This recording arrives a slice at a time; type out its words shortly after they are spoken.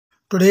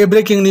Today,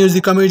 breaking news: the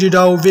comedy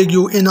duo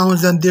Wagyu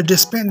announced their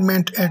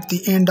disbandment at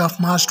the end of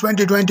March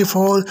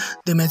 2024.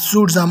 The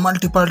Metsuza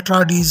multiple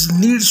tragedies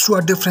leads to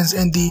a difference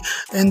in the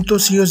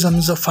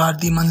enthusiasms for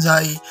the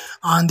manzai.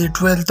 On the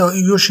 12th,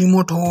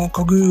 Yoshimoto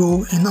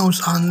Kogyo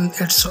announced on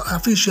its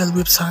official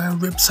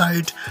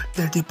website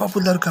that the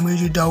popular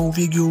comedy duo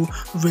Wagyu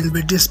will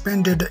be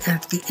disbanded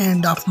at the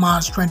end of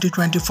March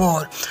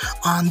 2024.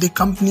 On the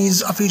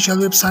company's official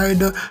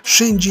website,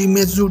 Shinji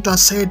Metsuta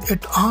said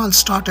it all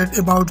started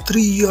about 3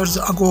 years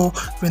ago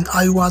when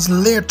I was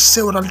late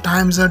several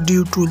times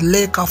due to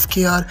lack of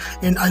care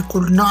and I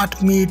could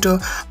not meet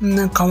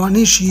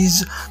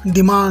Kawanishi's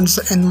demands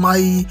in my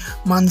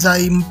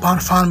manzai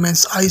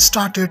performance. I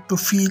started to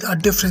feel a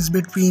difference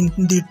between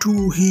the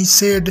two, he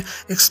said,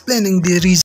 explaining the reason.